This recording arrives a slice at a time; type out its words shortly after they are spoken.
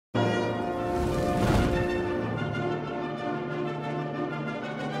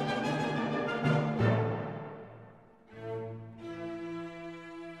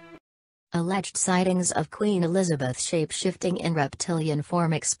Alleged sightings of Queen Elizabeth shape-shifting in reptilian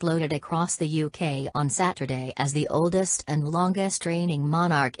form exploded across the UK on Saturday as the oldest and longest-reigning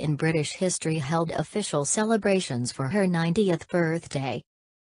monarch in British history held official celebrations for her 90th birthday.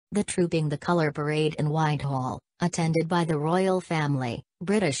 The Trooping the Colour parade in Whitehall, attended by the royal family,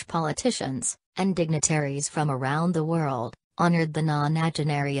 British politicians, and dignitaries from around the world, honoured the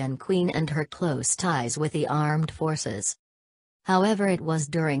nonagenarian Queen and her close ties with the armed forces. However, it was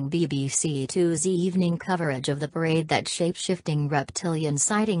during BBC Two's evening coverage of the parade that shape-shifting reptilian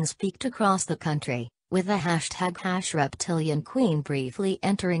sightings peaked across the country, with the hashtag #ReptilianQueen briefly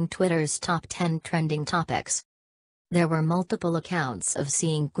entering Twitter's top 10 trending topics. There were multiple accounts of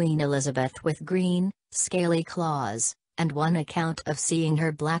seeing Queen Elizabeth with green, scaly claws, and one account of seeing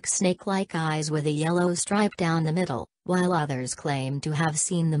her black snake-like eyes with a yellow stripe down the middle, while others claimed to have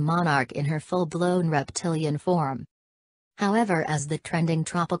seen the monarch in her full-blown reptilian form. However, as the trending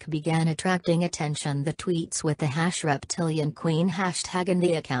topic began attracting attention, the tweets with the #ReptilianQueen hashtag and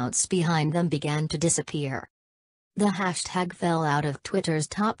the accounts behind them began to disappear. The hashtag fell out of Twitter's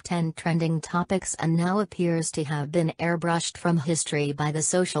top 10 trending topics and now appears to have been airbrushed from history by the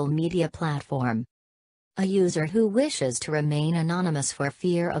social media platform. A user who wishes to remain anonymous for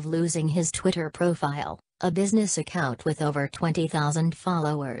fear of losing his Twitter profile, a business account with over 20,000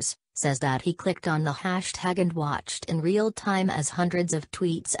 followers, says that he clicked on the hashtag and watched in real time as hundreds of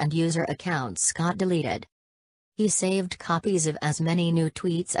tweets and user accounts got deleted. He saved copies of as many new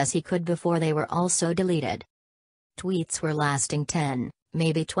tweets as he could before they were also deleted. Tweets were lasting 10,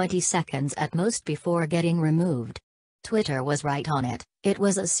 maybe 20 seconds at most before getting removed. Twitter was right on it. It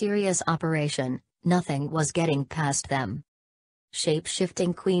was a serious operation, nothing was getting past them.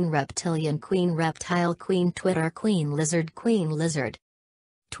 Shape-shifting Queen Reptilian Queen Reptile Queen Twitter Queen Lizard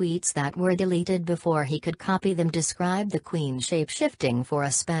Tweets that were deleted before he could copy them describe the Queen shape-shifting for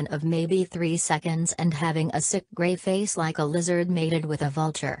a span of maybe 3 seconds and having a sick grey face like a lizard mated with a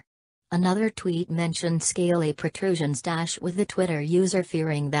vulture. Another tweet mentioned scaly protrusions with the Twitter user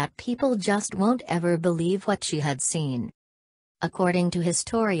fearing that people just won't ever believe what she had seen. According to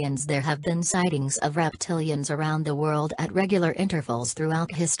historians, there have been sightings of reptilians around the world at regular intervals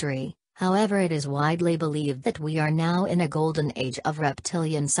throughout history. However, it is widely believed that we are now in a golden age of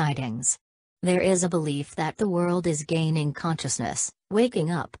reptilian sightings. There is a belief that the world is gaining consciousness,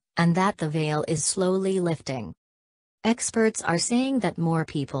 waking up, and that the veil is slowly lifting. Experts are saying that more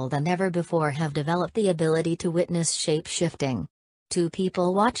people than ever before have developed the ability to witness shape-shifting. Two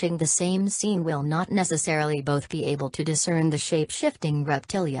people watching the same scene will not necessarily both be able to discern the shape-shifting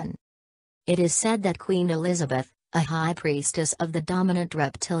reptilian. It is said that Queen Elizabeth, a high priestess of the dominant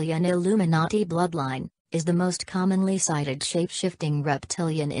reptilian Illuminati bloodline, is the most commonly sighted shape-shifting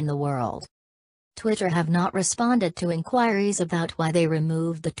reptilian in the world. Twitter have not responded to inquiries about why they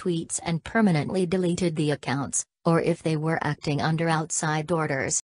removed the tweets and permanently deleted the accounts, or if they were acting under outside orders.